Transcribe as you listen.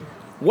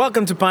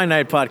Welcome to Pine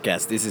Night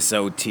Podcast. This is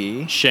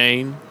OT.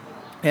 Shane.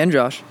 And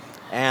Josh.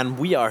 And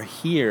we are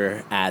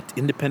here at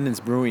Independence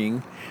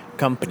Brewing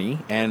Company.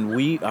 And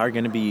we are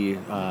going to be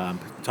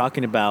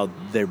talking about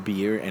their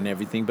beer and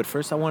everything. But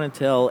first, I want to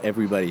tell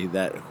everybody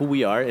that who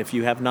we are. If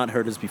you have not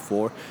heard us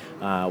before,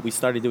 we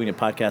started doing a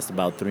podcast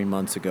about 3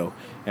 months ago.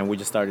 And we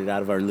just started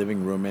out of our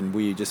living room. And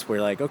we just were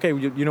like, okay,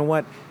 you know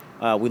what?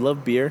 We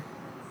love beer.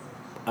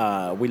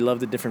 We love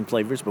the different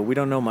flavors, but we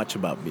don't know much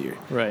about beer.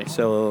 Right.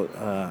 So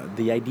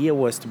the idea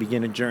was to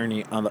begin a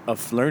journey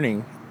of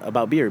learning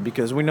about beer,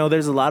 because we know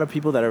there's a lot of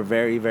people that are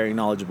very, very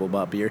knowledgeable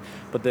about beer,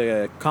 but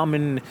the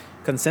common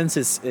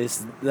consensus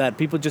is that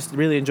people just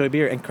really enjoy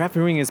beer, and craft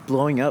brewing is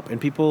blowing up,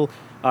 and people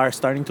are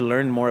starting to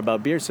learn more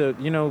about beer. So,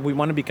 you know, we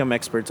want to become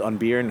experts on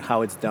beer and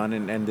how it's done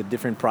and the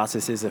different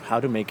processes of how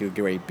to make a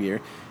great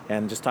beer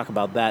and just talk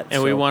about that.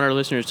 And we want our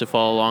listeners to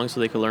follow along so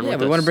they can learn with us.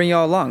 Yeah, we want to bring you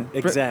all along.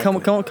 Exactly.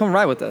 Come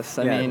ride with us.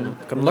 I mean,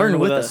 come learn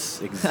with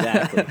us.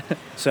 Exactly.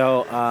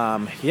 So,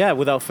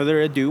 without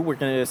further ado, we're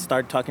going to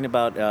start talking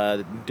about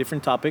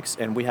different topics,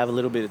 and we have a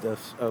little bit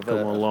of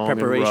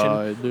preparation.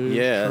 And ride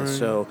train.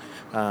 So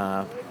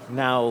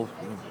now,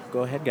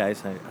 go ahead,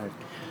 guys.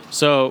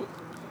 So,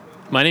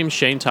 my name's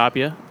Shane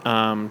Tapia.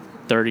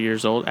 30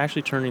 years old.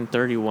 Actually turning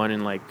 31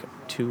 in like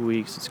 2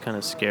 weeks. It's kind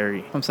of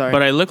scary. I'm sorry.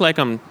 But I look like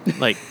I'm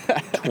like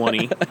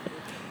 20.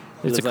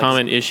 It's a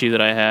common issue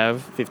that I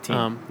have.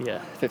 15.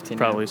 15.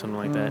 Probably something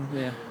like that.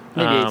 Yeah.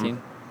 Maybe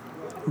 18.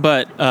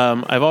 But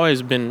I've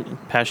always been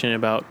passionate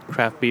about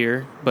craft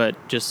beer, but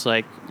just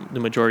like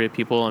the majority of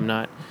people,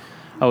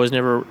 I was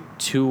never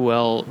too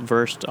well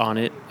versed on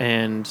it.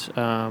 And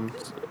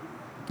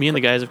me and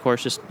the guys, of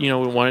course, just, we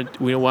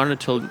wanted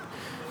to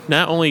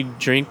not only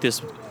drink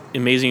this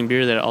amazing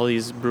beer that all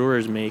these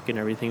brewers make and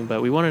everything, but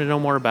we wanted to know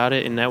more about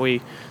it. And that way,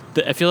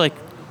 I feel like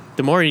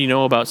the more you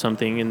know about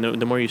something and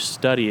the more you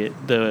study it,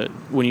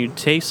 when you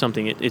taste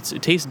something, it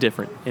tastes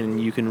different,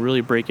 and you can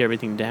really break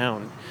everything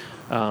down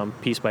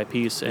piece by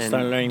piece and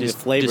start learning the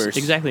flavors.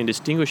 Exactly, and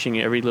distinguishing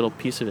every little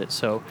piece of it.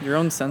 So your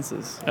own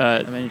senses.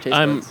 Your taste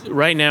buds.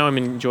 Right now I'm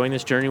enjoying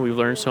this journey. We've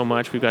learned so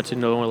much. We've got to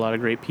know a lot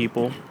of great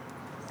people.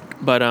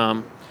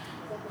 But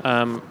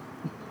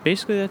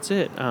basically that's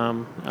it.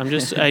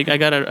 I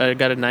got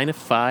a 9 to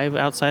 5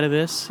 outside of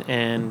this,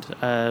 and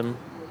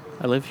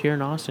I live here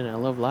in Austin. I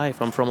love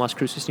life. I'm from Las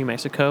Cruces, New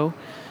Mexico,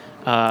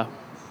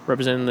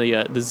 representing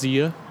the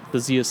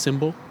Zia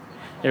symbol.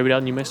 Everybody out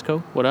in New Mexico,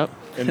 what up?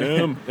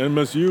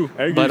 MSU.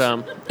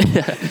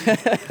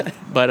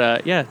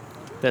 But yeah,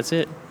 that's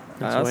it.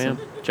 That's awesome.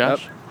 who I am.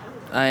 Josh? Yep.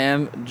 I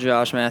am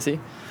Josh Massey.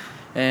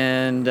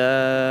 And,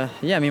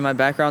 my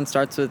background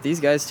starts with these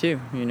guys, too.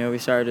 We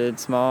started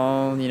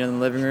small, in the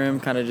living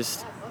room, kind of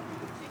just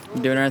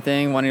doing our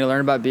thing, wanting to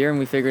learn about beer. And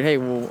we figured, hey,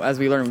 well, as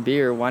we learn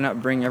beer, why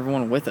not bring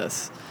everyone with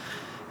us?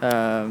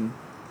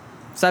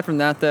 Aside from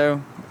that,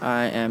 though,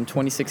 I am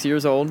 26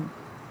 years old,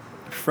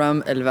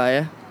 from El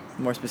Valle,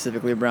 more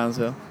specifically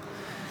Brownsville.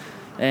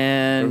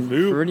 And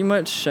pretty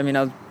much,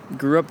 I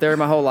grew up there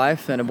my whole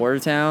life in a border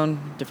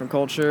town, different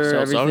culture,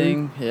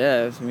 everything.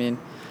 Yeah,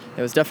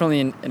 it was definitely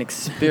an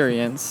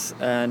experience.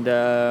 And,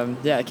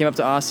 I came up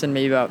to Austin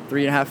maybe about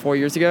 3.5-4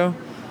 years ago.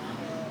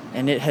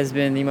 And it has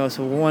been the most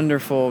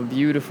wonderful,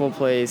 beautiful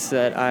place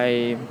that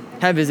I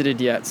have visited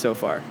yet so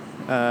far.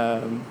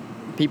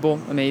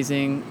 People,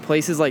 amazing.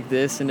 Places like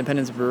this,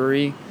 Independence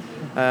Brewery,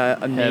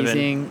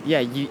 amazing. Heaven. Yeah,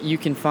 you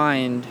can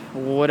find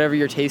whatever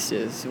your taste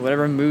is,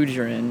 whatever mood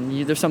you're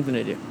in. There's something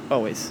to do,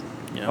 always.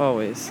 Yeah.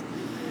 Always.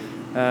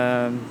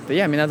 But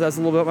yeah, that's a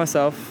little bit about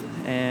myself.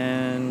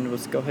 And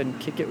let's go ahead and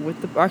kick it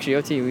with actually,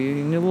 OT, we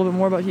need a little bit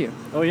more about you.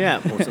 Oh, yeah.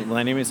 Well, so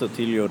my name is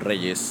Otilio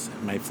Reyes.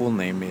 My full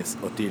name is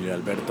Otilio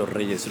Alberto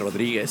Reyes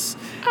Rodriguez.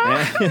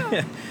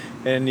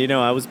 And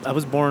I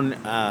was born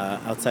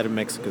outside of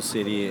Mexico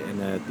City in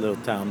a little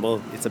town.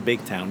 Well, it's a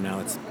big town now.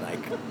 It's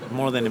like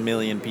more than 1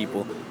 million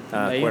people,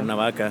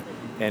 Cuernavaca.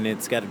 And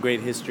it's got a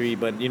great history.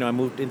 But, I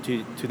moved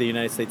to the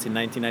United States in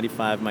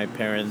 1995. My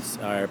parents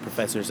are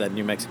professors at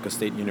New Mexico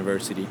State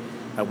University.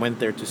 I went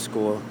there to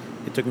school.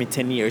 It took me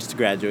 10 years to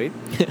graduate,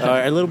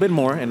 a little bit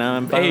more, and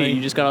I'm finally... Hey,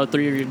 you just got all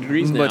 3 of your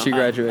degrees now. But you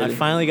graduated. I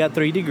finally got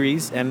 3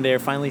 degrees, and they're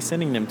finally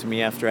sending them to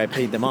me after I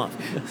paid them off.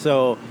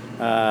 So,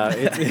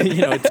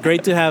 it's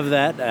great to have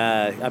that.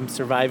 I'm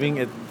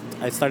surviving.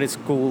 I started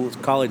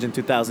college in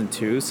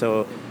 2002,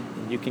 so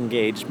you can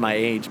gauge my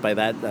age by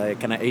that. I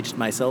kind of aged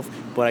myself,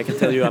 but I can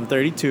tell you I'm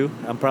 32.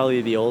 I'm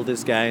probably the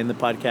oldest guy in the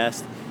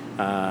podcast.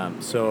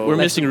 So we're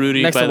missing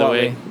Rudy, by the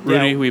way.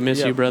 Rudy, we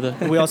miss you, brother.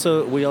 we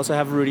also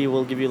have Rudy.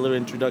 We'll give you a little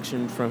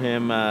introduction from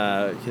him.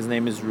 His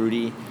name is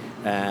Rudy,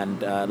 and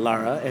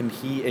Lara, and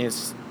he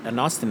is an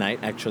Austinite,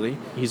 actually.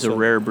 He's a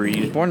rare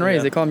breed. Born and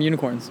raised, they call them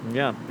unicorns.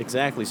 Yeah,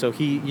 exactly. So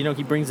he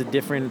brings a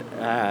different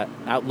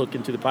outlook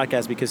into the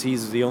podcast because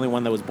he's the only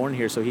one that was born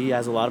here. So he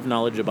has a lot of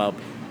knowledge about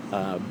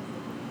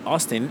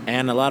Austin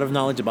and a lot of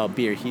knowledge about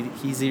beer.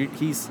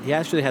 He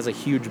actually has a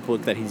huge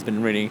book that he's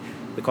been reading.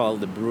 They call it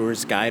the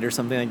Brewer's Guide or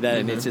something like that,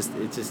 and it's just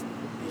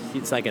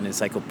he's like an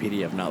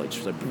encyclopedia of knowledge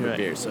for Right.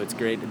 beer. So it's a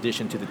great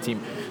addition to the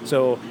team.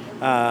 So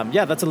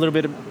yeah, that's a little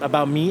bit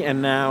about me,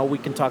 and now we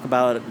can talk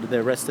about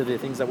the rest of the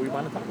things that we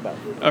want to talk about.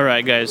 All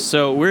right, guys.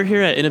 So we're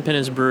here at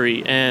Independence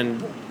Brewery,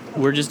 and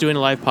we're just doing a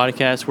live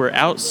podcast. We're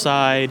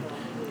outside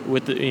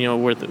with the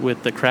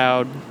with the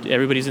crowd.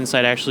 Everybody's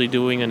inside actually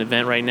doing an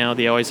event right now.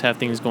 They always have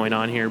things going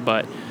on here,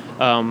 but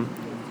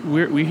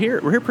we're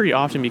here pretty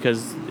often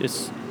because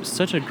it's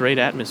such a great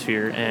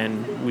atmosphere,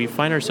 and we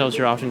find ourselves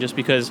here often just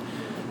because.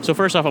 So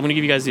first off, I'm going to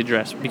give you guys the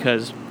address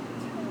because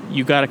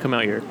you got to come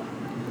out here.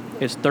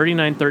 It's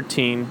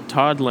 3913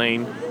 Todd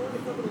Lane,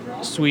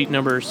 suite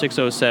number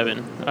 607.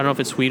 I don't know if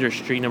it's suite or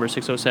street number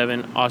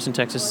 607, Austin,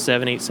 Texas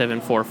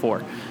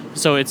 78744.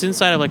 So it's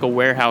inside of like a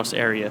warehouse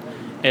area.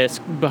 It's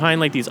behind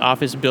like these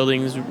office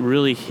buildings,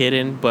 really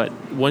hidden, but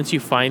once you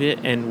find it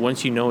and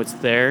once you know it's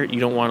there, you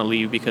don't want to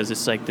leave because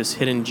it's like this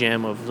hidden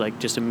gem of like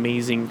just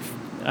amazing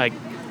like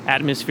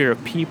atmosphere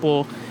of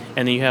people.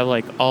 And then you have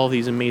like all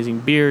these amazing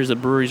beers. The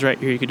brewery's right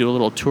here. You could do a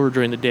little tour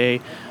during the day.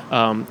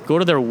 Go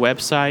to their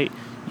website.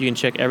 You can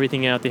check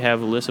everything out. They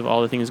have a list of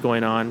all the things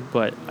going on.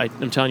 But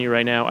I'm telling you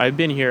right now, I've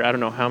been here I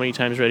don't know how many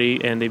times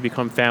already, and they've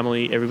become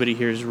family. Everybody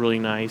here is really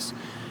nice.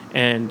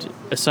 And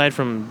aside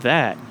from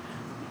that,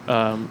 go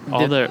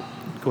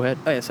ahead.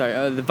 Oh yeah,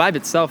 sorry. The vibe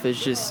itself is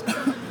just.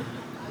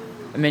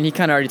 I mean, you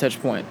kind of already touched a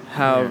point,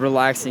 how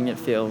relaxing it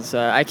feels.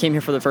 I came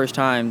here for the first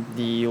time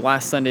the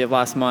last Sunday of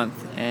last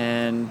month,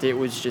 and it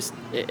was just,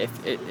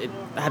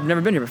 I've never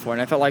been here before,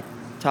 and I felt like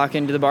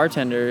talking to the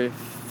bartender. It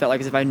felt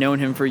like as if I'd known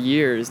him for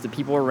years. The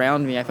people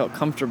around me, I felt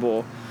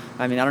comfortable.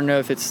 I mean, I don't know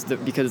if it's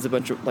because it's a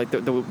bunch of, like,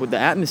 the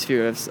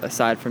atmosphere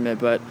aside from it,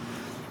 but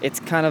it's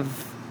kind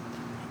of,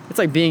 it's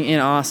like being in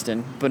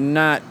Austin, but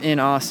not in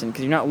Austin,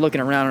 because you're not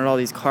looking around at all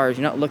these cars.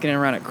 You're not looking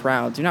around at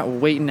crowds. You're not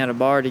waiting at a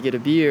bar to get a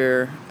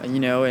beer,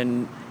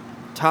 and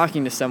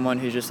talking to someone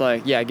who's just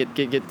like, yeah, get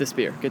this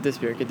beer, get this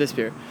beer, get this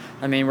beer.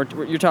 I mean,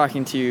 you're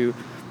talking to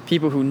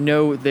people who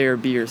know their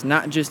beers,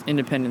 not just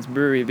Independence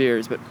Brewery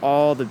beers, but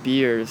all the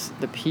beers.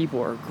 The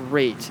people are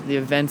great. The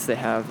events they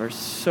have are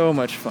so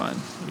much fun.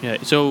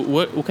 Yeah. So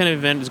what kind of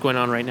event is going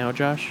on right now,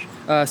 Josh?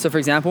 So, for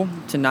example,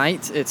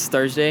 tonight it's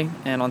Thursday,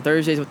 and on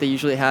Thursdays what they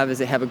usually have is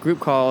they have a group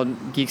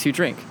called Geeks Who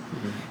Drink.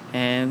 Mm-hmm.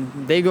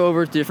 And they go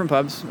over to different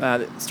pubs,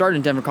 started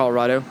in Denver,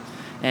 Colorado,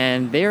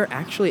 and they are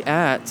actually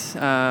at,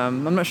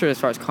 I'm not sure as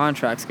far as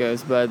contracts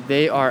goes, but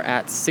they are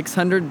at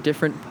 600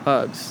 different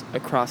pubs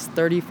across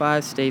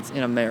 35 states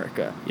in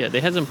America. Yeah, they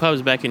had some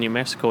pubs back in New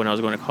Mexico when I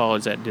was going to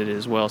college that did it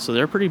as well, so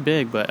they're pretty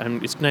big, but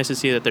it's nice to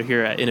see that they're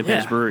here at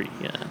Independence Brewery.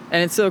 Yeah.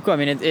 And it's so cool. I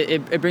mean,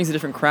 it brings a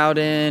different crowd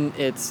in.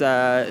 It's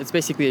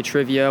basically a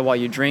trivia while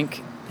you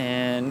drink,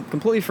 and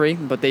completely free,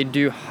 but they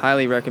do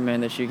highly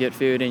recommend that you get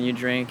food and you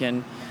drink,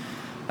 and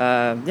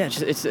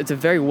it's a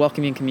very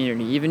welcoming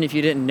community. Even if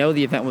you didn't know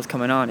the event was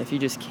coming on, if you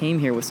just came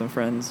here with some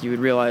friends, you would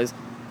realize,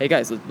 hey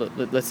guys,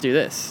 let's do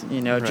this.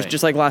 Right.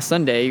 Just like last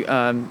Sunday,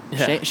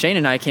 Shane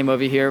and I came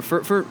over here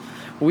for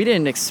we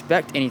didn't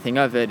expect anything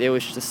of it. It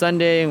was just a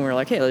Sunday, and we were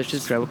like, hey, let's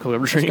just grab a couple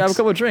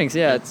of drinks.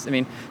 Yeah,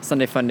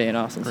 Sunday fun day in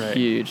Austin's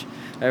huge.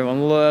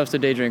 Everyone loves to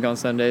day drink on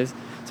Sundays,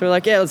 so we're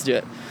like, yeah, let's do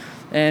it.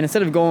 And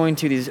instead of going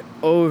to these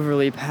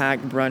overly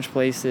packed brunch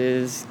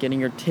places,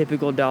 getting your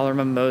typical dollar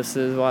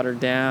mimosas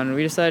watered down,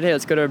 we decided, hey,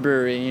 let's go to a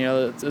brewery.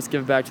 Let's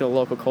give back to the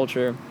local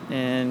culture.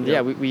 And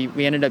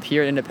we ended up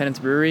here at Independence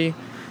Brewery.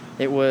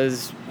 It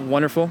was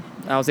wonderful.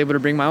 I was able to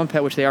bring my own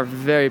pet, which they are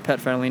very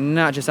pet friendly,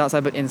 not just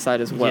outside but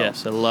inside as well.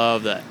 Yes, I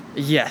love that.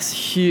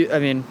 Yes, I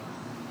mean,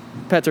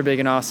 pets are big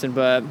in Austin,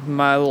 but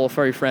my little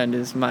furry friend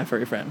is my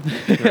furry friend.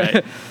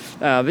 Right.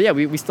 But yeah,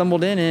 we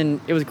stumbled in,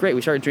 and it was great.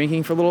 We started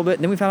drinking for a little bit,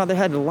 and then we found out they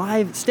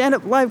had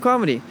stand-up live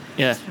comedy.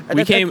 Yeah,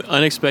 we came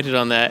unexpected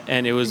on that,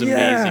 and it was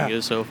amazing. It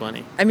was so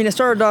funny. I mean, it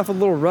started off a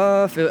little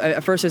rough.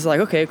 At first, it's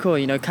like, okay, cool,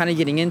 kind of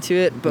getting into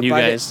it. But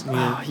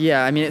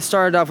I mean, it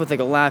started off with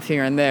like a laugh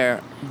here and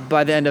there.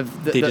 By the end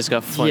of they just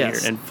got funnier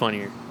and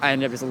funnier. I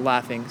ended up just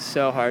laughing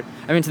so hard.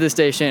 I mean, to this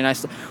day, Shane and I,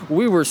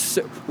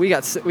 we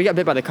got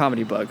bit by the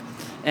comedy bug,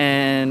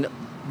 and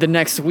the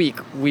next week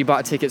we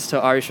bought tickets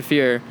to Ari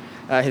Shaffir.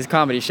 His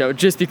comedy show,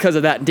 just because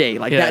of that day.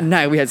 That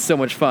night we had so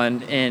much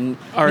fun. And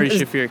Ari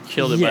Shaffir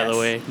killed it, by the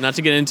way. Not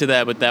to get into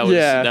that, but that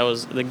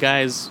was the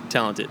guy's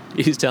talented.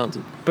 He's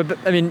talented.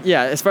 But I mean,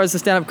 yeah, as far as the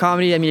stand-up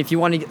comedy, I mean, if you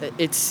want to,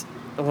 it's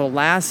the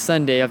last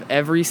Sunday of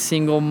every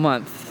single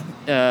month.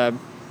 I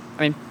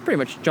mean, pretty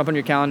much jump on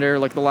your calendar,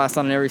 look at the last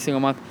one in every single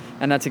month,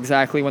 and that's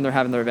exactly when they're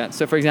having their event.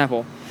 So, for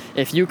example,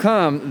 if you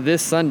come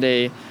this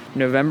Sunday,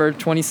 November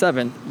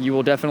 27th, you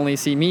will definitely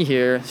see me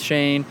here,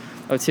 Shane,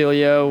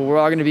 Otilio. We're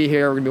all going to be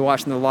here. We're going to be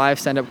watching the live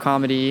stand-up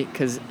comedy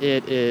because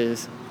it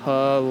is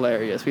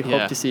hilarious. We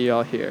hope to see you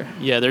all here.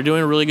 Yeah, they're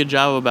doing a really good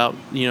job about,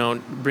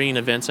 bringing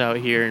events out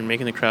here and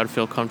making the crowd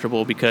feel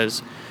comfortable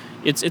because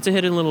it's a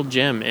hidden little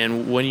gem.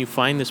 And when you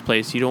find this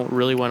place, you don't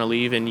really want to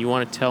leave and you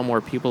want to tell more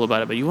people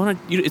about it. But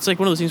it's like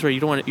one of those things where you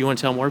want to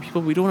tell more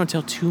people, but you don't want to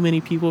tell too many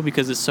people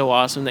because it's so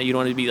awesome that you don't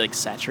want to be like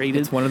saturated.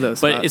 It's one of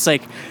those. But it's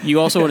like you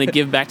also want to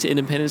give back to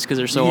Independence because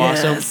they're so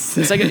awesome.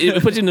 It's like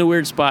it puts you in a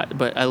weird spot,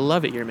 but I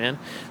love it here, man.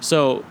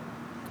 So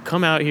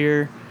come out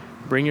here,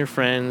 bring your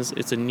friends.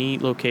 It's a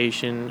neat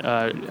location.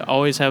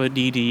 Always have a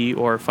DD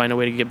or find a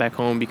way to get back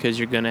home because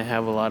you're going to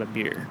have a lot of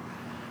beer.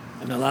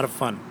 And a lot of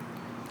fun.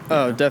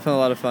 Oh, definitely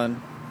a lot of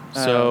fun.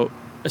 So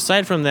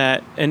aside from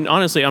that, and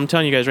honestly, I'm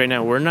telling you guys right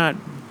now, we're not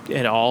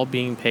at all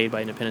being paid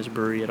by Independence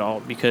Brewery at all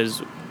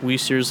because we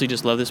seriously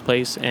just love this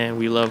place and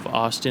we love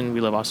Austin.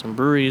 We love Austin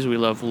breweries. We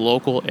love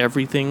local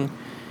everything.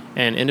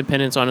 And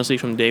Independence, honestly,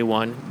 from day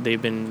one,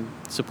 they've been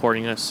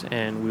supporting us,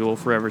 and we will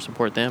forever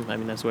support them. I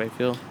mean, that's the way I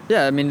feel.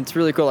 Yeah, I mean, it's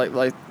really cool.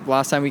 Like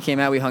last time we came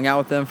out, we hung out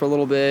with them for a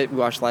little bit. We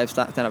watched live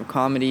stand-up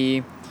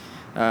comedy,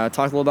 talked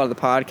a little about the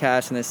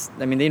podcast, and this.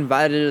 I mean, they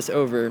invited us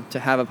over to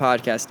have a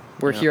podcast.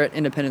 We're here at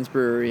Independence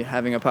Brewery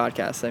having a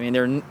podcast. I mean,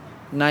 they're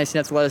nice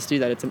enough to let us do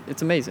that.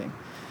 It's amazing.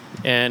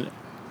 And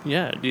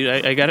yeah, dude,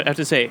 I have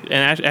to say,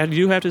 and I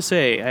do have to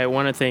say, I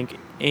want to thank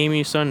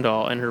Amy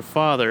Sundahl and her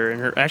father and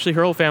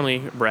her whole family,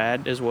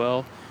 Brad as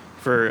well,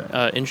 for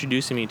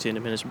introducing me to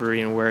Independence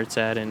Brewery and where it's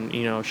at, and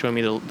showing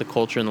me the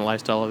culture and the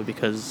lifestyle of it,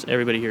 because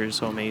everybody here is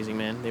so amazing,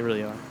 man. They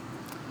really are.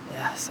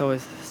 Yeah, so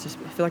it's just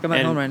I feel like I'm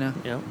at home right now.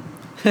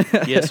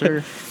 Yes,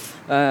 sir.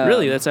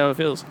 Really, that's how it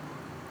feels.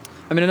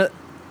 I mean,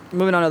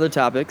 moving on to other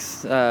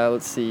topics.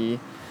 Let's see.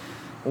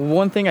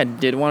 One thing I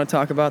did want to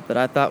talk about that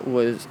I thought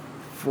was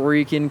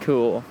freaking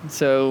cool.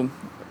 So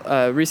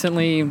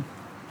recently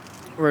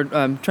we're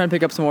trying to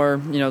pick up some more,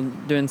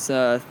 doing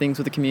things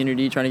with the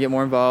community, trying to get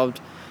more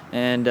involved.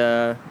 And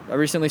I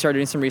recently started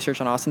doing some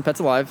research on Austin Pets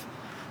Alive.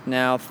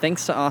 Now,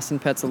 thanks to Austin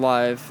Pets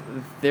Alive,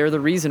 they're the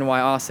reason why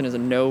Austin is a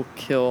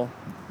no-kill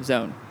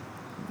zone.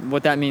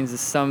 What that means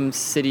is some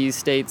cities,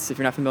 states, if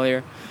you're not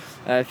familiar,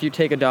 if you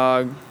take a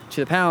dog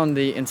to the pound,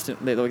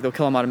 they'll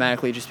kill them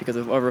automatically just because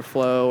of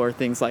overflow or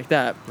things like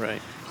that.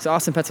 Right. So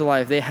Austin Pets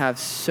Alive, they have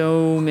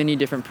so many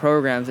different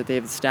programs that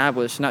they've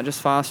established, not just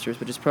fosters,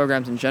 but just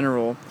programs in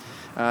general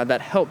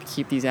that help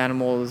keep these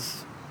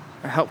animals,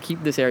 or help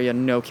keep this area a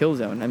no-kill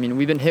zone. I mean,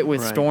 we've been hit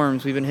with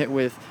storms, we've been hit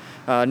with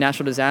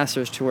natural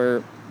disasters to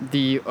where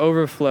the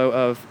overflow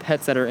of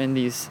pets that are in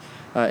these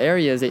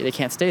areas, they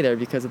can't stay there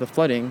because of the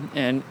flooding.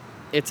 And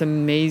it's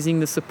amazing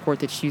the support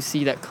that you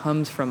see that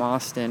comes from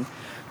Austin.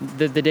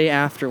 The day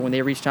after, when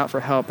they reached out for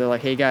help, they're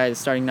like, hey guys,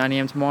 starting 9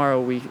 a.m. tomorrow,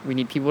 we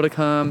need people to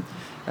come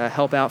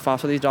help out,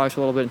 foster these dogs for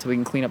a little bit until we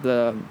can clean up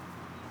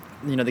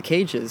the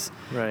cages.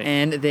 Right.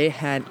 And they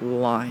had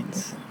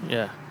lines.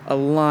 Yeah. A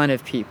line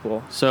of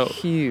people. So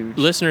huge.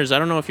 Listeners, I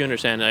don't know if you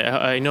understand.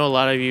 I know a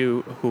lot of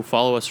you who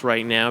follow us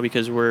right now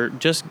because we're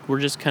just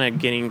kind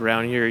of getting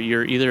ground here.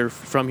 You're either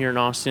from here in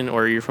Austin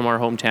or you're from our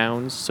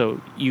hometowns.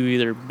 So you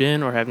either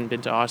been or haven't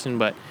been to Austin,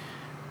 but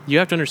you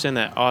have to understand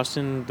that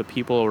Austin, the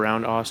people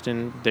around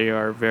Austin, they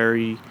are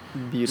very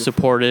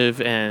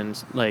supportive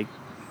and like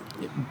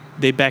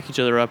they back each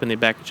other up and they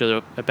back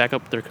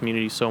up their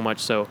community so much.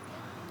 So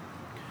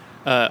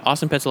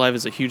Austin Pets Alive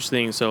is a huge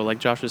thing. So like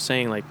Josh was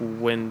saying, like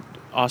when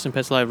Austin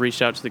Pets Alive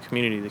reached out to the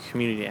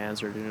community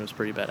answered, and it was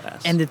pretty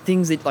badass. And the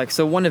things that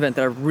so one event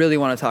that I really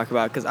want to talk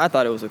about, because I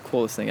thought it was the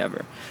coolest thing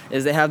ever,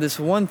 is they have this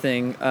one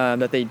thing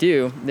that they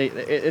do.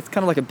 It's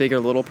kind of like a Big or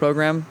Little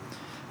program.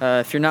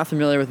 If you're not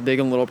familiar with the Big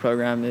and Little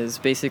program, is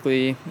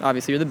basically,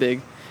 obviously you're the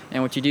big,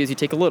 and what you do is you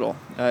take a little.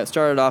 It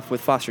started off with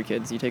foster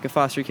kids. You take a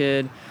foster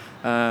kid,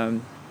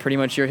 pretty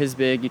much you're his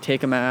big, you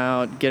take him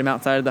out, get him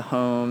outside of the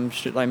home.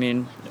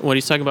 What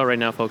he's talking about right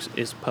now, folks,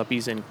 is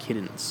puppies and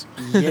kittens.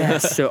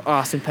 Yes, so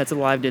Austin Pets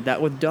Alive did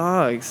that with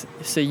dogs.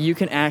 So you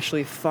can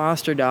actually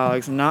foster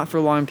dogs, not for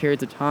long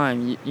periods of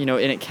time, and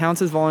it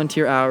counts as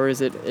volunteer hours.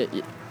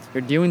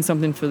 You're doing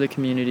something for the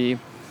community.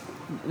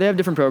 They have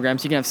different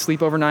programs. You can have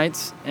sleepover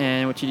nights,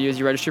 and what you do is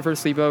you register for a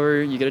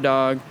sleepover, you get a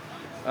dog.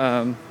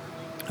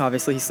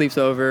 Obviously, he sleeps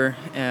over.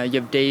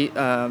 You have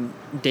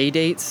day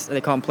dates. They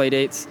call them play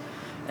dates.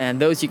 And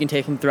those you can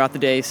take him throughout the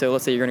day. So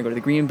let's say you're going to go to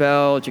the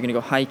Greenbelt, you're going to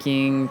go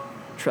hiking,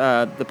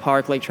 the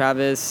park, Lake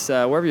Travis,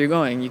 wherever you're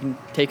going, you can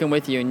take him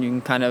with you and you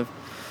can kind of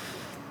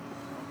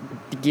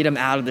get them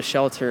out of the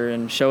shelter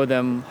and show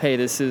them, hey,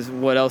 this is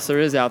what else there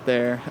is out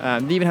there.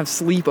 They even have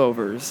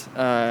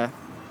sleepovers.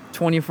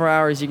 24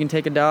 hours you can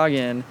take a dog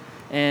in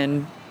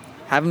and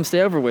have him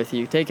stay over with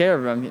you, take care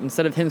of him.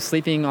 Instead of him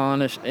sleeping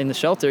in the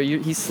shelter,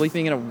 he's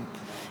sleeping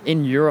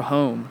in your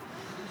home.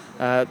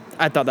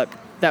 I thought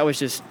that was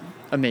just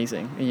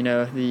amazing.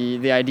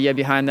 The idea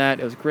behind that,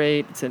 it was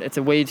great. It's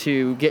a way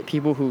to get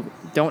people who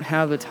don't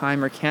have the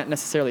time or can't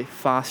necessarily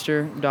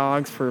foster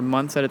dogs for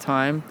months at a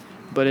time,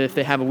 but if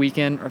they have a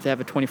weekend or if they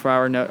have a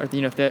 24-hour note, or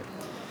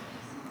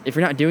if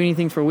you're not doing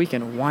anything for a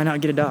weekend, why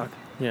not get a dog?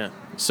 Yeah.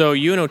 So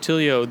you and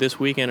Otilio this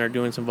weekend are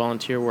doing some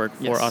volunteer work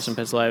for Austin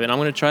Pets Live, and I'm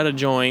going to try to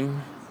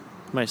join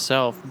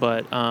myself,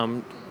 but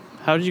how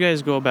did you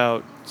guys go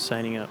about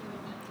signing up?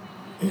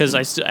 Because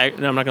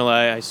I'm not going to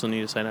lie, I still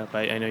need to sign up.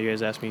 I know you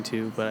guys asked me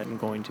to, but I'm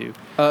going to.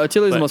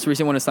 Otilio's the most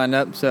recent one to sign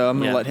up, so I'm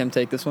going to let him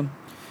take this one.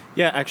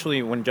 Yeah,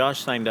 actually, when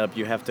Josh signed up,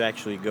 you have to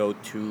actually go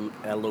to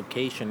a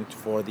location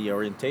for the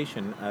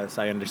orientation, as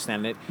I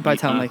understand it. By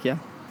Town Lake, yeah.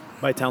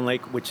 By Town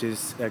Lake, which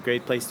is a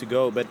great place to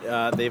go.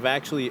 But they've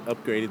actually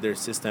upgraded their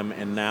system,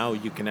 and now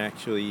you can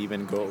actually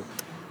even go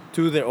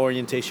to the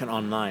orientation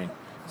online.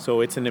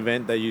 So it's an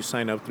event that you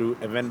sign up through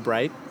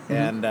Eventbrite,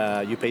 and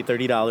you pay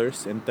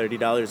 $30, and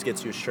 $30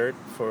 gets you a shirt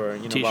for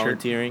T-shirt.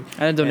 volunteering,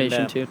 And a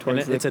donation, too, and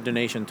towards it's the- a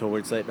donation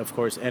towards it, of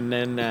course. And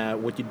then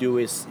what you do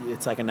is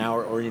it's like an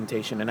hour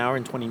orientation, an hour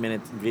and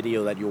 20-minute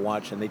video that you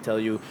watch, and they tell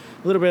you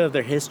a little bit of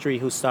their history,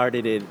 who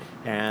started it,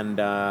 and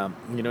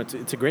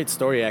it's a great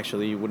story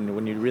actually.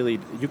 When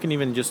you can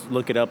even just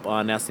look it up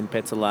on Austin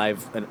Pets Alive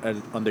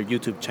on their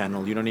YouTube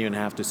channel. You don't even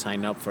have to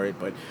sign up for it,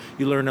 but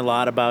you learn a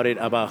lot about it,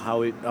 about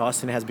how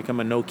Austin has become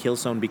a no-kill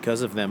zone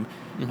because of them.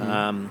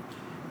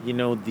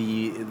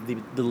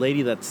 The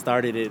lady that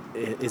started it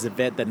is a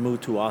vet that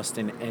moved to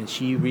Austin, and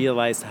she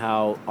realized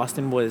how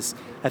Austin was,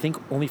 I think,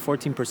 only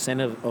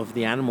 14% of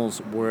the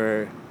animals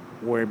were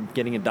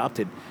getting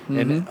adopted,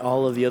 and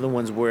all of the other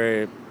ones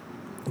were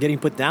getting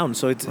put down.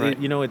 So it's Right.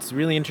 it's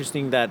really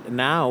interesting that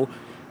now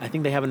I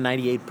think they have a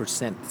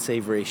 98%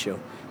 save ratio,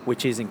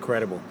 which is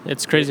incredible.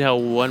 It's crazy how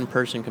one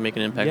person can make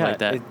an impact like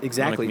that.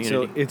 Exactly. On a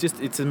So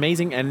community. it's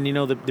amazing, and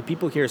the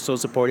people here are so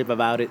supportive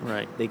about it.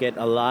 Right. They get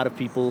a lot of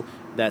people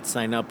that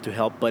sign up to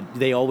help, but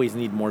they always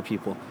need more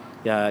people.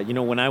 Yeah,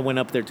 when I went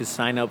up there to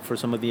sign up for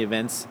some of the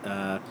events,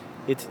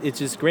 it's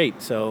just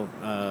great. So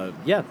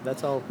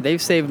that's all.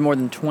 They've saved more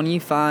than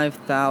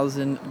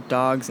 25,000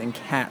 dogs and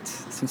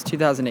cats since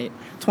 2008.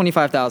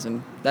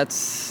 25,000.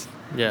 That's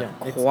Yeah.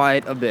 It's-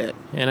 quite a bit.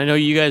 And I know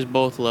you guys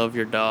both love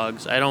your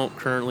dogs. I don't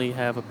currently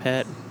have a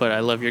pet, but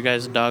I love your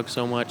guys' dog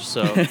so much.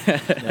 So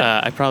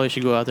I probably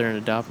should go out there and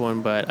adopt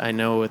one. But I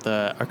know with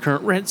our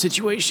current rent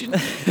situation,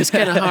 it's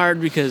kind of hard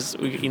because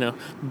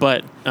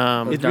But It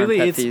darn really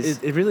pet it's, fees.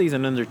 it really is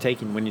an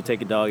undertaking when you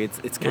take a dog. It's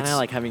kind It's- of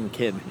like having a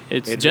kid.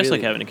 it's It just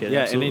like having a kid, Yeah,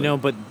 absolutely.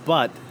 and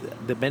but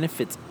the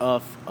benefits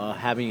of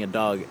having a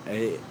dog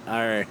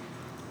are.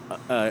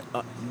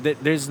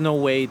 There's no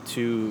way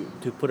to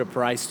put a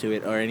price to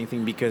it or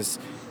anything, because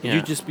Yeah.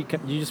 you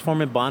just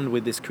form a bond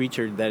with this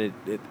creature that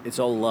it's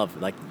all love.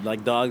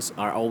 Like dogs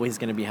are always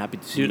going to be happy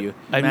to see Dude, you.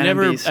 I've Man and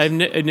never, beast.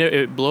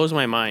 it blows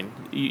my mind.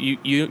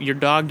 Your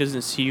dog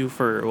doesn't see you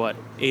for what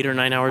 8 or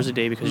 9 hours a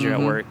day because you're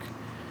at work.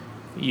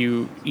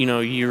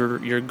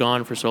 You're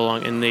gone for so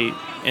long,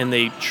 and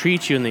they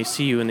treat you and they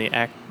see you and they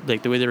act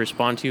like the way they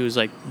respond to you is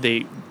like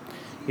they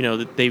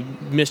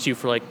missed you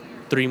for like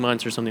 3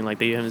 months or something, like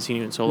they haven't seen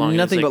you in so long. and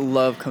it's Nothing like, but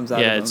love comes out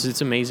yeah, of them.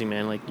 it's amazing,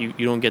 man. Like you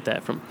don't get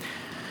that from.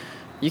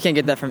 You can't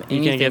get that from can't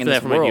anything get in that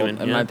this from a world,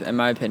 human, yeah. in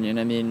my opinion.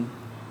 I mean,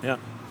 Yeah,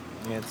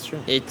 it's true.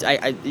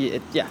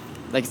 yeah.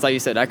 Like you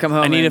said, I come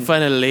home. I need to and-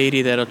 find a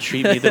lady that'll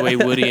treat me the way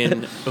Woody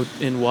and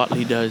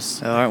Watley does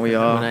Oh, aren't we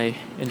all? when I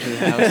enter the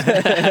house.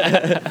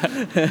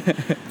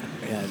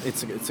 Yeah,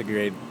 it's a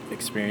great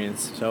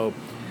experience. So,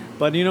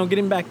 but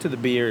getting back to the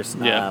beers,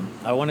 Yeah.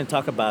 I want to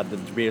talk about the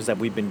beers that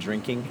we've been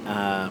drinking,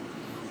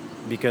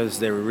 because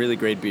they're really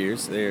great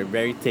beers. They're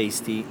very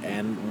tasty,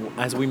 and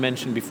as we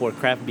mentioned before,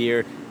 craft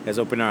beer has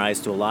opened our eyes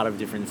to a lot of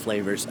different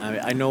flavors.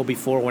 I know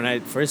before, when I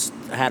first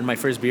had my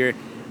first beer,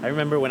 I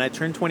remember when I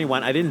turned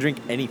 21, I didn't drink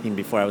anything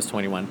before I was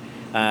 21.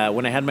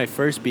 When I had my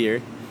first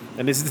beer,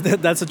 and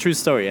that's a true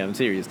story, I'm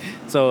serious.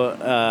 So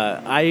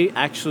I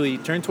actually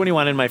turned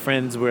 21, and my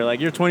friends were like,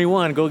 "You're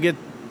 21, go get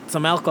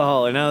some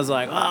alcohol." And I was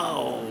like,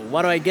 "Oh,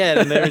 what do I get?"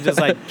 And they were just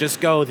like,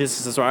 "Just go,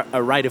 this is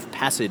a rite of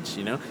passage,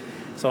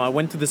 So I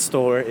went to the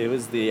store. It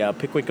was the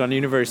Pickwick on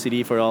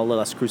University for all the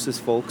Las Cruces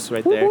folks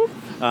right there,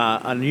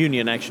 on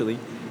Union actually.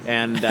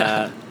 And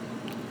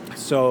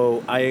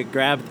so I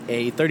grabbed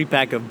a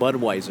 30-pack of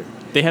Budweiser.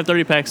 They have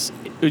 30 packs.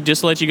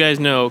 Just to let you guys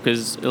know,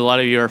 because a lot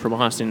of you are from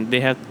Austin,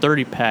 they have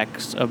 30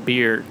 packs of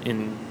beer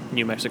in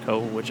New Mexico,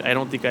 which I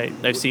don't think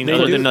I've seen They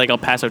other do. than like El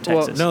Paso,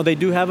 Well, Texas. No, they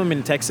do have them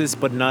in Texas,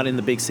 but not in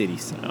the big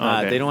cities.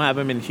 Okay. They don't have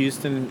them in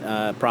Houston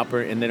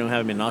proper, and they don't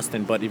have them in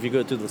Austin. But if you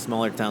go to the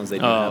smaller towns, they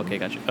do have Oh, okay,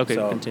 them. gotcha. Okay,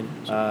 So, continue.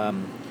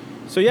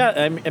 So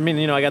yeah, I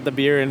mean, I got the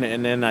beer,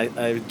 and then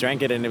I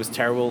drank it, and it was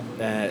terrible.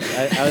 I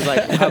was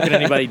like, how could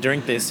anybody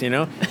drink this,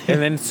 And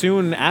then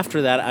soon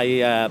after that,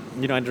 I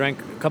drank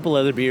a couple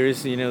other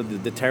beers,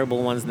 the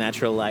terrible ones,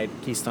 Natural Light,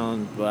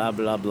 Keystone, blah,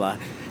 blah, blah.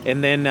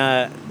 And then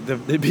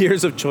the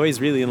beers of choice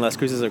really in Las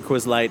Cruces are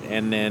Coors Light,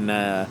 and then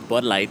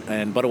Bud Light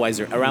and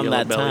Budweiser. Around Yellow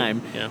that Belly,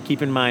 time, yeah.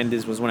 keep in mind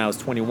this was when I was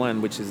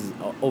 21, which is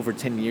over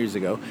 10 years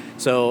ago.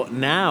 So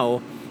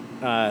now...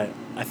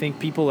 I think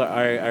people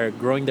are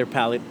growing their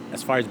palate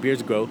as far as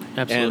beers go.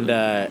 Absolutely.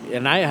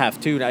 And I have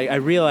too. I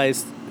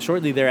realized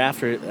shortly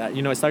thereafter,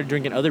 I started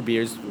drinking other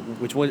beers,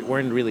 which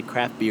weren't really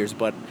craft beers,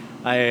 but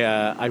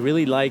I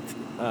really liked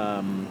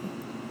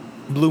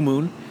Blue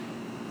Moon,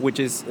 which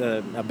is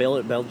a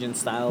Belgian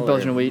style.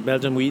 Belgian wheat.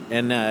 Belgian wheat.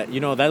 And,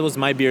 that was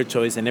my beer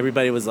choice, and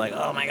everybody was like,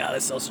 "Oh my God,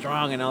 it's so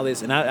strong," and all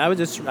this. And I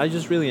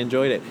just really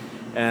enjoyed it.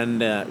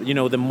 And,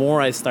 the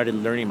more I started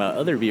learning about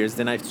other beers,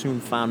 then I soon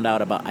found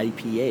out about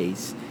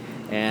IPAs.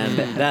 And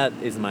that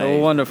is my A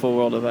wonderful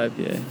world of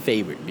IPA.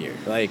 favorite beer.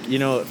 Like,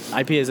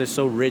 IPAs are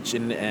so rich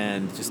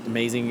and just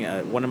amazing.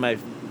 One of my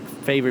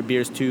favorite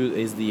beers, too,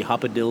 is the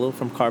Hopadillo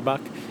from Karbach.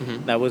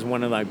 Mm-hmm. That was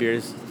one of my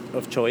beers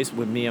of choice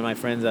with me and my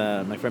friends.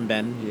 My friend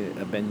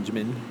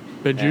Benjamin.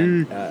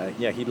 Benji. And,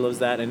 yeah, he loves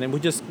that. And then we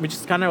just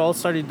kind of all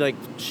started like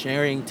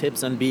sharing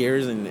tips on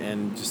beers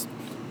and just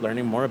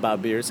learning more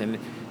about beers. And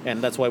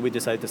that's why we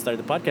decided to start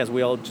the podcast.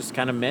 We all just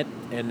kind of met,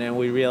 and then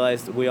we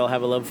realized we all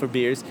have a love for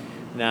beers.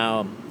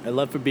 Now, a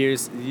love for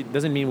beers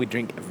doesn't mean we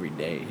drink every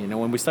day. You know,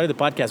 when we started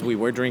the podcast, we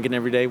were drinking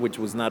every day, which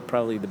was not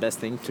probably the best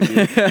thing to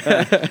do.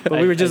 But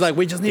we were just like,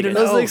 we just need to know.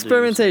 It was the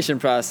experimentation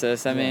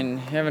process. I mean,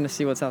 having to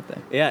see what's out there.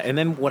 Yeah, and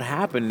then what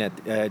happened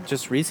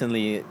just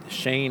recently,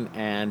 Shane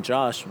and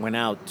Josh went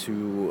out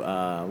to,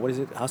 what is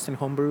it, Austin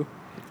Homebrew?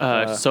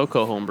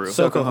 SoCo Homebrew.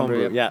 SoCo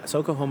Homebrew, yeah.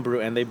 SoCo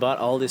Homebrew, and they bought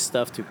all this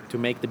stuff to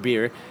make the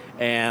beer,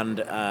 and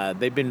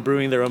they've been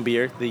brewing their own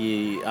beer.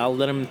 I'll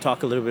let them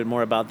talk a little bit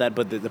more about that,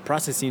 but the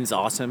process seems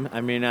awesome.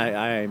 I mean,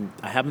 I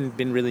haven't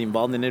been really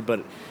involved in it,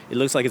 but it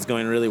looks like it's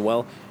going really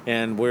well,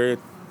 and we're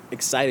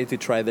excited to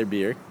try their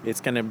beer.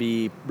 It's going to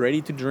be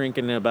ready to drink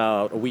in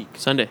about a week.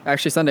 Sunday.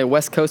 Actually, Sunday,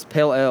 West Coast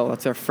Pale Ale.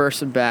 That's our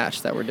first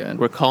batch that we're doing.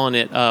 We're calling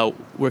it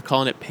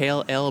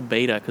Pale Ale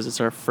Beta because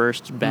it's our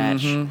first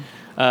batch. Mm-hmm.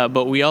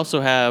 But we also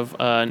have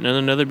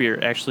another beer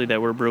actually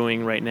that we're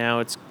brewing right now.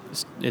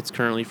 It's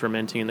currently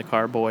fermenting in the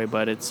Carboy,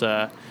 but it's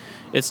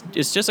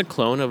just a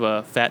clone of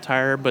a Fat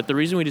Tire. But the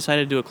reason we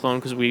decided to do a clone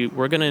because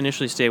we're going to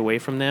initially stay away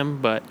from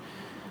them, but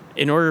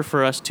in order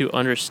for us to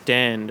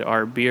understand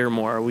our beer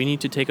more, we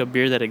need to take a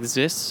beer that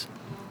exists,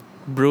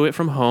 brew it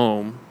from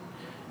home,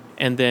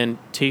 and then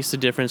taste the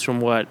difference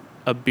from what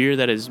a beer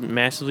that is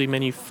massively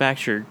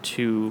manufactured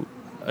to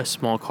a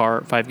small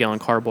 5-gallon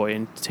Carboy,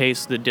 and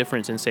taste the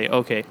difference and say,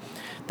 okay,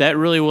 that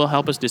really will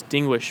help us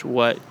distinguish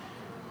what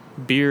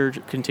beer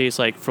can taste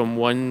like from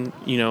one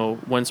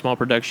small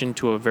production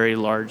to a very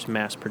large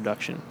mass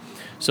production.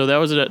 So that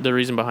was the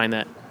reason behind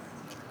that.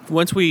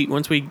 Once we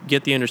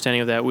get the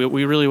understanding of that,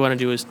 we really want to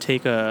do is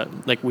take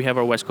we have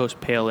our West Coast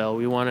Pale Ale.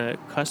 We want to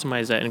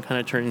customize that and kind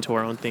of turn it into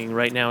our own thing.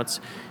 Right now, it's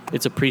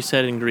a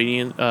preset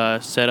ingredient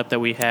setup that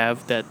we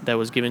have that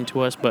was given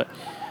to us, but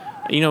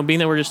being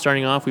that we're just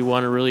starting off, we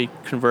want to really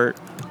convert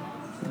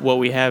what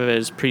we have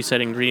as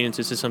preset ingredients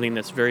into something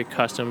that's very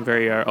custom,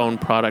 very our own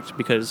product.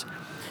 Because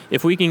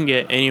if we can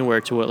get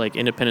anywhere to what like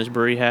Independence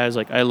Brewery has,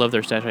 like I love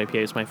their Stash IPA.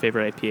 It's my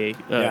favorite IPA.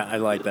 Yeah, I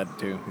like that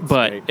too. It's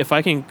but great. If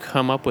I can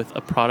come up with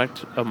a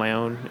product of my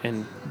own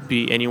and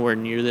be anywhere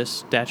near this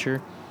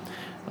stature,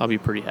 I'll be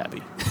pretty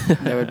happy.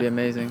 That would be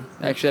amazing.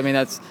 Actually, I mean,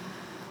 that's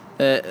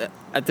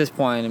at this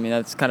point, I mean,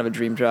 that's kind of a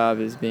dream job,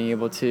 is being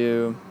able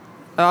to.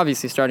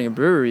 Obviously, starting a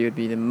brewery would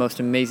be the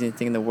most amazing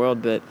thing in the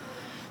world, but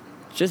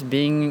just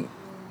being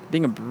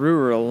a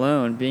brewer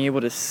alone, being able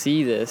to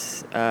see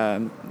this,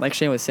 like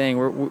Shane was saying,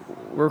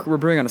 we're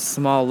brewing on a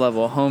small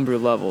level, a homebrew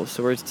level,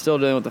 so we're still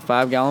dealing with a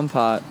 5-gallon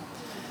pot.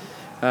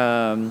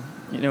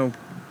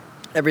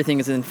 Everything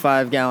is in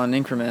 5-gallon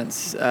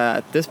increments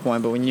at this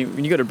point, but when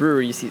you go to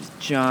brewery, you see this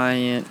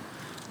giant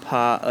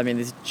pot. I mean,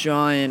 these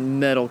giant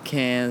metal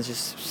cans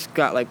just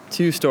got like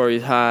 2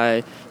 stories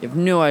high. You have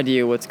no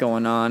idea what's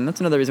going on. That's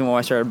another reason why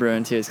I started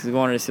brewing too, is because we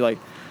wanted to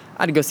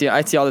see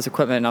I see all this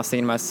equipment, and I was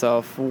thinking to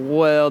myself,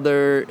 well,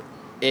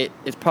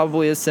 it's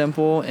probably as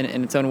simple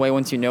in its own way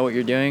once you know what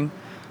you're doing,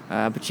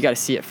 but you got to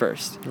see it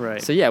first.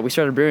 Right. So yeah, we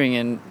started brewing,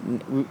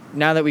 and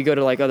now that we go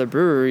to like other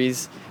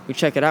breweries, we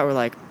check it out. We're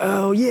like,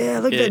 oh yeah,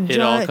 look at that giant. It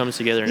all comes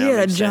together now. Yeah,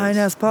 that giant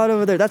ass pot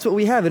over there. That's what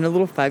we have in a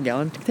little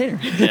 5-gallon container.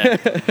 Yeah.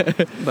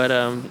 But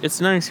it's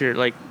nice here.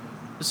 Like,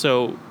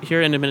 so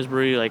here at Independence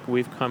Brewery, like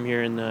we've come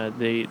here and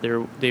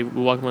they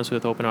welcome us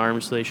with open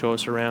arms. So they show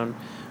us around.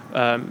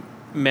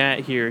 Matt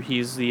here,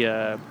 he's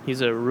a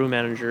room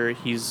manager.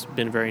 He's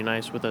been very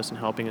nice with us and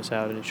helping us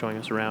out and showing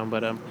us around.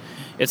 But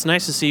it's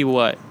nice to see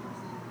what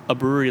a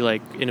brewery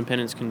like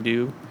Independence can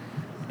do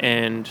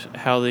and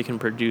how they can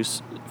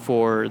produce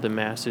for the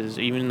masses,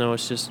 even though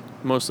it's just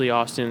mostly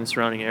Austin and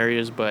surrounding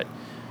areas. But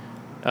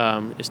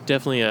it's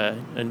definitely a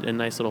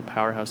nice little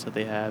powerhouse that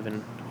they have,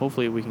 and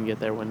hopefully we can get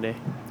there one day.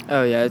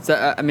 Oh yeah, it's.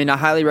 I mean, I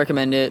highly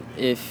recommend it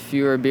if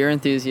you're a beer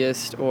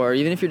enthusiast, or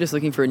even if you're just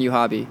looking for a new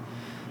hobby.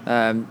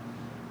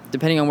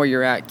 Depending on where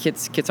you're at,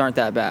 kits aren't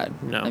that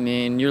bad. No. I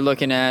mean, you're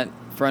looking at,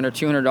 for under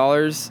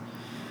 $200,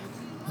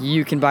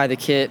 you can buy the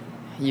kit,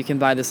 you can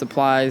buy the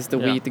supplies, the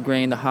wheat, the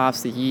grain, the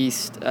hops, the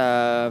yeast,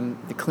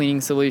 the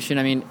cleaning solution.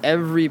 I mean,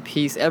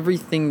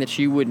 everything that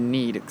you would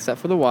need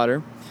except for the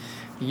water,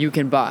 you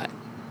can buy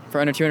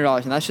for under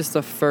 $200. And that's just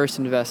the first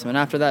investment.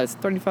 After that, it's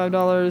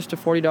 $35 to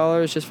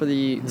 $40 just for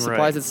the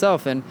supplies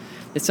itself. And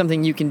it's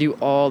something you can do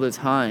all the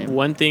time.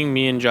 One thing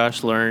me and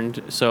Josh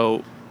learned,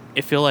 so I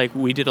feel like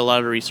we did a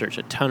lot of research,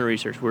 a ton of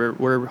research. We're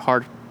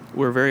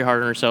very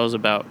hard on ourselves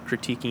about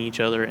critiquing each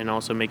other and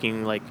also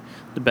making like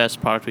the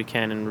best product we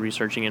can and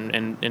researching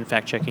and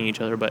fact checking each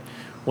other. But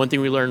one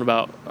thing we learned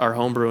about our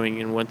home brewing,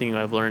 and one thing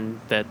I've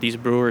learned that these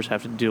brewers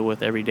have to deal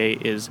with every day,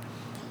 is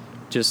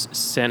just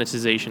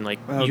sanitization. Like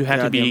you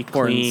have to be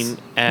clean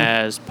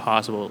as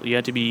possible. You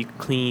have to be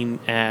clean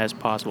as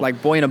possible.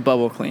 Like boy in a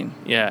bubble clean.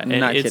 Yeah,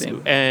 not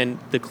kidding. And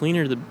the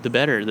cleaner, the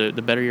better.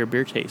 The better your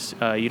beer tastes.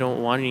 You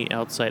don't want any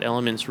outside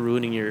elements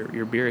ruining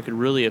your beer. It could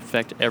really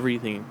affect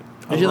everything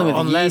You're dealing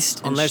with yeast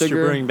and unless sugar.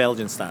 you're brewing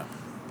Belgian style.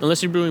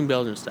 Unless you're brewing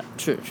Belgian style.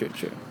 True.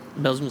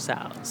 Belgian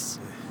styles.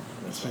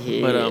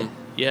 Yeah. But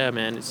yeah,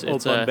 man, it's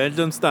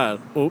Belgian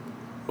style.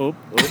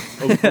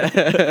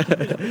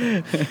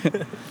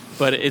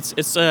 But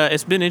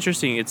it's been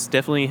interesting. It's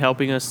definitely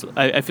helping us.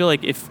 I feel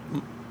like if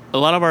a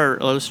lot of our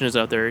listeners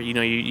out there, you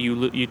know,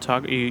 you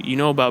talk, you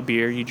know about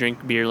beer, you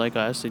drink beer like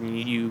us, and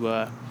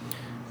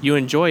you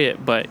enjoy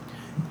it, but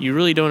you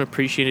really don't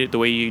appreciate it the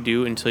way you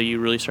do until you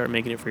really start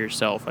making it for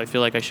yourself. I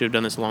feel like I should have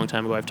done this a long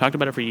time ago. I've talked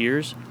about it for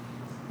years,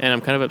 and I'm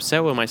kind of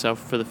upset with myself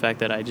for the fact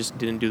that I just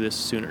didn't do this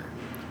sooner.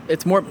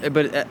 It's more,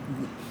 but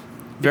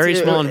very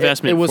small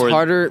investment. It was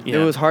harder. Yeah.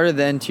 It was harder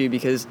then too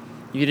because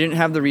you didn't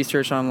have the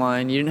research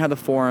online. You didn't have the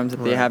forums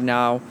that they have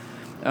now.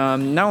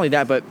 Not only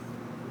that, but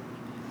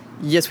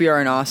yes, we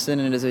are in Austin,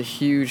 and it is a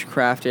huge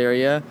craft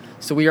area.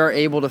 So we are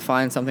able to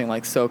find something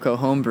like SoCo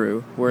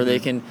Homebrew, where they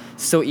can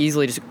so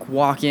easily just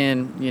walk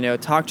in, you know,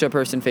 talk to a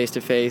person face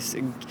to face,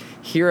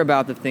 hear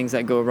about the things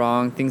that go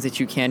wrong, things that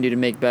you can do to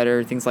make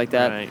better, things like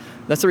that. Right.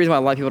 That's the reason why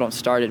a lot of people don't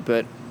start it.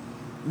 But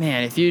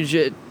man, if you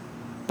just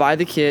buy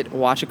the kit,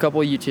 watch a couple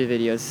of YouTube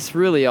videos, it's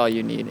really all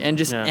you need, and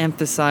just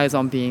emphasize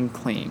on being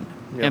clean.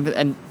 Yep.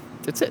 And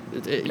that's it.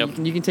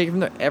 You can take it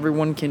from there.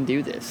 Everyone can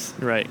do this.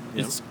 Right.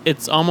 Yep.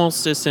 It's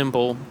almost as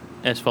simple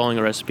as following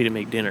a recipe to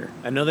make dinner.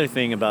 Another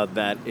thing about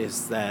that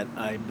is that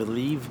I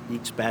believe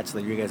each batch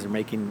that you guys are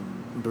making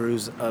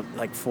brews up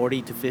like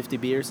 40 to 50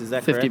 beers. Is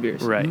that 50 correct?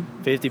 beers. Right.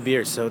 50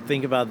 beers. So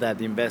think about that.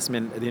 The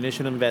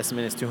initial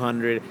investment is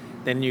 200.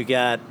 Then you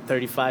got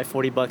 35,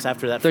 40 bucks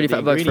after that.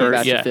 $35 for a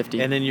batch Yeah. of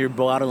 50. And then you're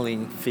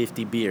bottling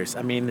 50 beers.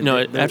 I mean, No,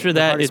 after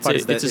that, hardest part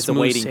is it's a it's smooth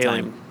waiting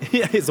sailing. time.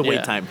 Yeah, it's a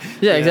wait time.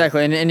 Yeah,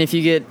 exactly. And if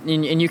you get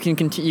and you can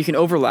you can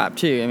overlap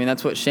too. I mean,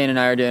 that's what Shane and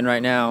I are doing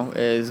right now.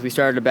 Is we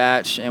started a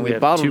batch and we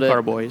have bottled two it.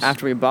 carboys.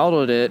 After we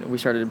bottled it, we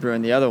started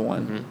brewing the other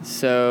one. Mm-hmm.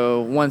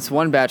 So once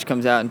one batch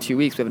comes out in 2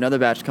 weeks, we have another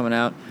batch coming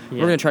out. Yeah.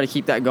 We're gonna try to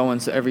keep that going.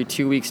 So every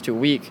 2 weeks to a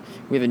week,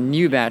 we have a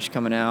new batch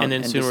coming out. And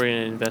then soon we're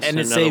going to invest And in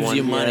it another saves one.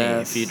 you money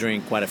Yes. if you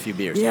drink quite a few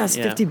beers. Yes,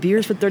 Yeah. 50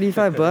 beers for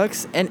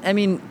 $35. And I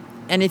mean,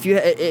 and if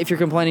you're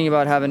complaining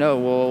about having,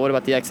 what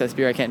about the excess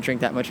beer? I can't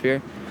drink that much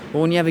beer.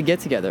 Well, when you have a get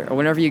together or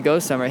whenever you go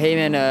somewhere, hey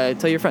man,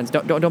 tell your friends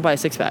don't buy a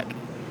 6-pack.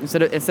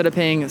 Instead of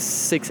paying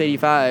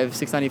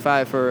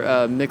 $6.95 for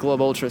a Michelob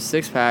Ultra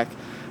 6-pack,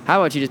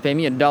 how about you just pay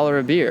me $1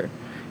 a beer,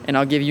 and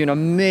I'll give you an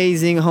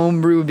amazing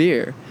homebrew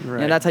beer.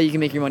 Right. And that's how you can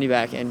make your money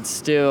back and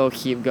still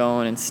keep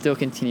going and still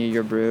continue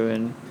your brew.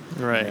 And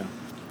Right. Yeah.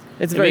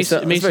 it's It very makes you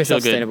feel good.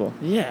 self-sustainable.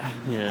 Yeah.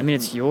 Yeah. I mean,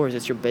 it's yours.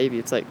 It's your baby.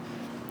 It's like,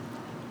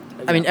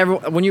 I mean,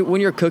 when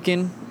you're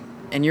cooking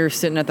and you're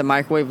sitting at the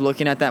microwave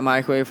looking at that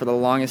microwave for the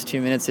longest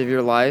 2 minutes of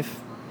your life,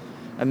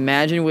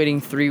 imagine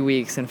waiting 3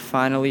 weeks and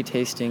finally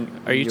tasting.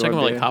 Are you your talking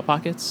about beer. like Hot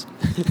Pockets?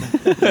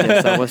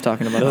 Yes, I was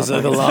talking about Those Hot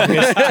are the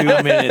Pockets. longest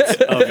 2 minutes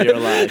of your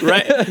life.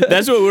 Right.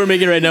 That's what we're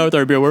making right now with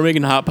our beer. We're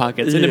making Hot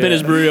Pockets.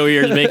 Independence Brewery over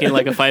here is making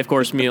like a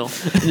 5-course meal.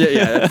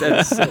 Yeah.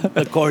 That's,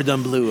 The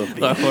cordon bleu of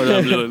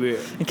beer.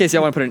 in case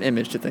y'all want to put an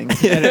image to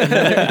things.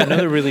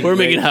 Another really We're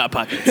great, making Hot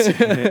Pockets.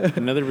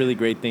 Another really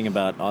great thing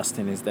about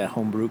Austin is the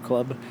Homebrew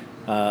Club,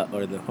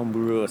 or the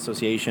Homebrew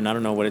Association. I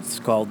don't know what it's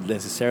called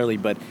necessarily,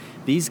 but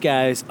these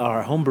guys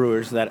are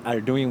homebrewers that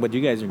are doing what you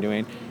guys are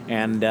doing,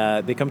 and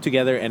they come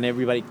together and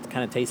everybody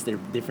kind of tastes their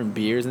different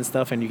beers and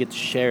stuff, and you get to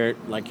share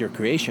like your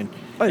creation.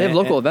 Oh, they have And-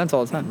 local and- events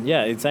all the time.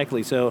 Yeah,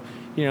 exactly. So,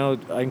 you know,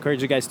 I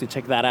encourage you guys to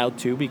check that out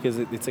too, because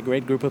it's a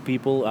great group of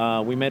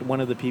people. We met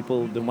one of the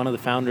people, one of the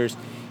founders.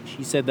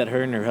 She said that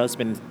her and her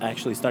husband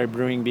actually started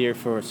brewing beer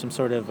for some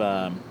sort of,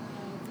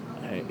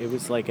 it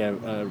was like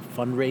a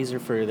fundraiser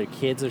for their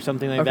kids or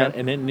something like that,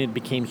 and then it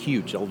became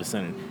huge all of a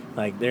sudden.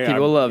 Like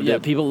People loved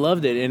it. People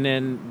loved it, and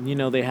then you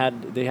know they have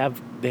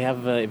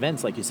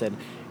events like you said,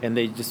 and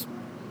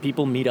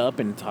people meet up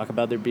and talk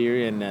about their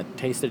beer and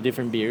taste their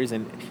different beers,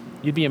 and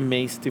you'd be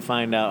amazed to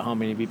find out how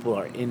many people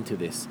are into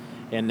this.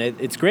 And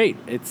it's great.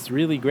 It's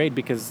really great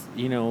because,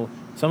 you know,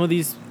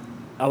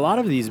 a lot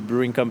of these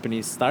brewing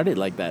companies started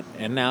like that,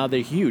 and now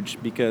they're huge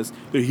because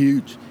they're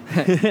huge.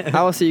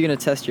 How else are you going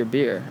to test your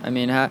beer? I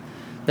mean,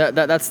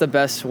 that's the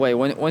best way.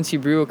 Once you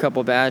brew a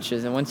couple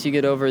batches and once you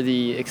get over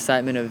the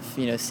excitement of,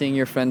 you know, seeing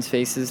your friends'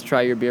 faces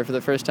try your beer for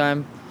the first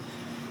time,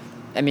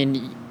 I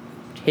mean,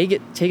 take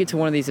it to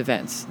one of these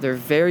events. They're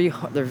very,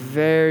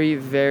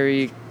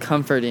 very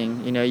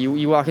comforting. You know,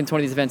 you walk into one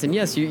of these events, and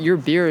yes, your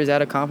beer is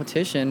at a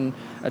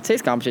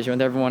taste competition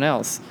with everyone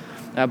else,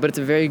 but it's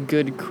a very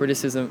good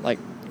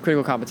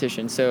critical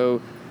competition.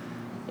 So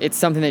it's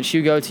something that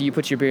you go to, you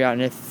put your beer out,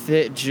 and if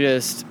it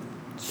just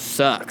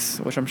sucks,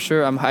 which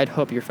I'd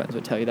hope your friends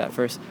would tell you that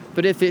first,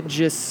 but if it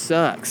just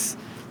sucks,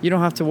 you don't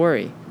have to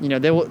worry. You know,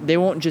 they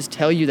won't just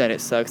tell you that it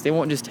sucks. They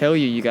won't just tell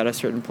you got a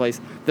certain place.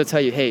 They'll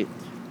tell you, hey,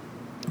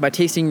 by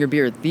tasting your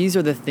beer, these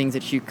are the things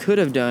that you could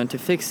have done to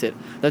fix it.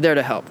 They're there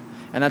to help.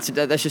 And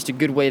that's just a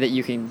good way that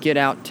you can get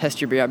out,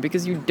 test your beer out,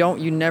 because you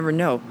never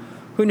know.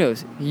 Who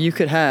knows? You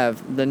could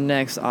have the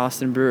next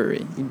Austin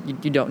brewery.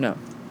 You don't know.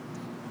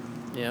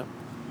 Yeah.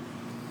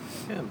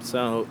 Yeah.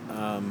 So,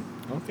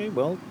 okay.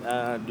 Well,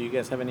 do you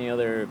guys have any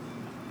other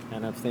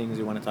kind of things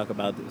you want to talk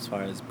about as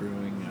far as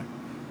brewing? Or?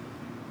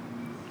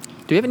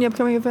 Do we have any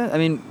upcoming event? I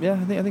mean, yeah,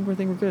 I think we're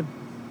good.